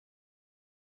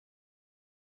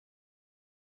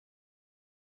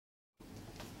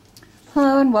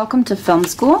Hello and welcome to film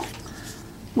school.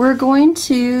 We're going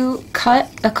to cut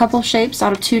a couple shapes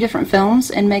out of two different films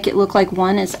and make it look like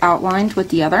one is outlined with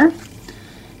the other.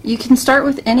 You can start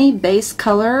with any base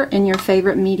color in your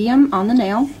favorite medium on the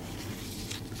nail.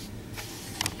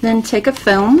 Then take a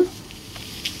film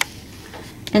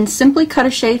and simply cut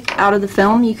a shape out of the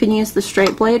film. You can use the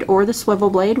straight blade or the swivel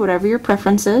blade, whatever your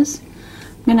preference is.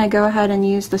 I'm going to go ahead and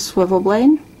use the swivel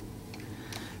blade.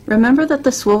 Remember that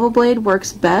the swivel blade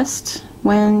works best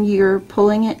when you're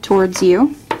pulling it towards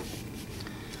you.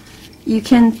 You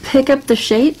can pick up the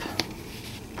shape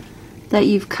that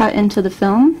you've cut into the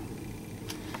film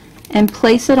and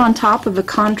place it on top of a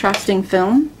contrasting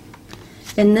film.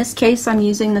 In this case, I'm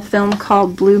using the film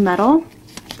called Blue Metal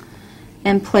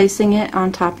and placing it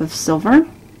on top of silver. I'm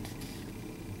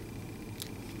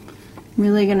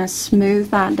really going to smooth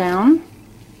that down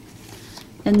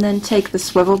and then take the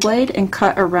swivel blade and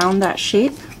cut around that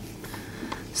shape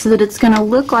so that it's going to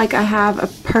look like I have a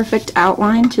perfect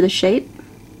outline to the shape.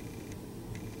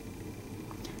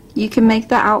 You can make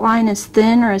the outline as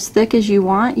thin or as thick as you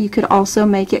want. You could also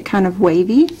make it kind of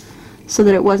wavy so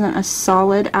that it wasn't a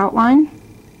solid outline.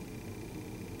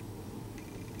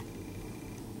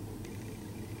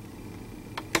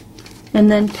 And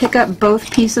then pick up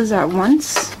both pieces at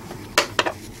once,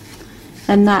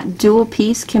 and that dual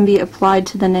piece can be applied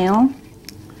to the nail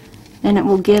and it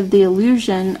will give the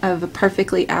illusion of a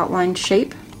perfectly outlined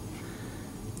shape.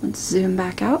 Let's zoom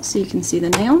back out so you can see the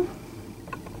nail.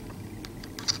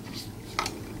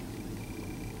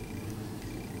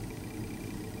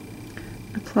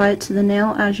 Apply it to the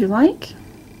nail as you like.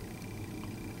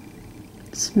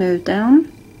 Smooth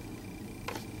down.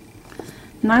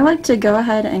 And I like to go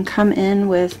ahead and come in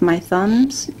with my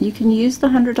thumbs. You can use the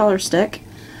 $100 stick,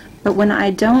 but when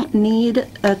I don't need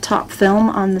a top film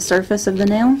on the surface of the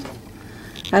nail,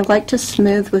 I like to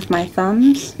smooth with my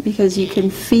thumbs because you can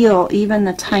feel even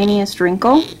the tiniest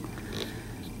wrinkle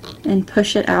and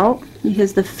push it out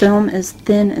because the film is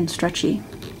thin and stretchy.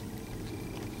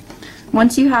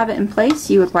 Once you have it in place,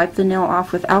 you would wipe the nail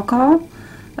off with alcohol,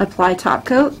 apply top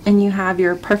coat, and you have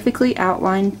your perfectly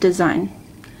outlined design.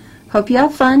 Hope you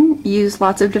have fun. Use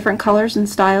lots of different colors and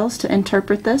styles to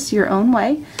interpret this your own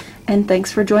way, and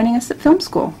thanks for joining us at Film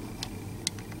School.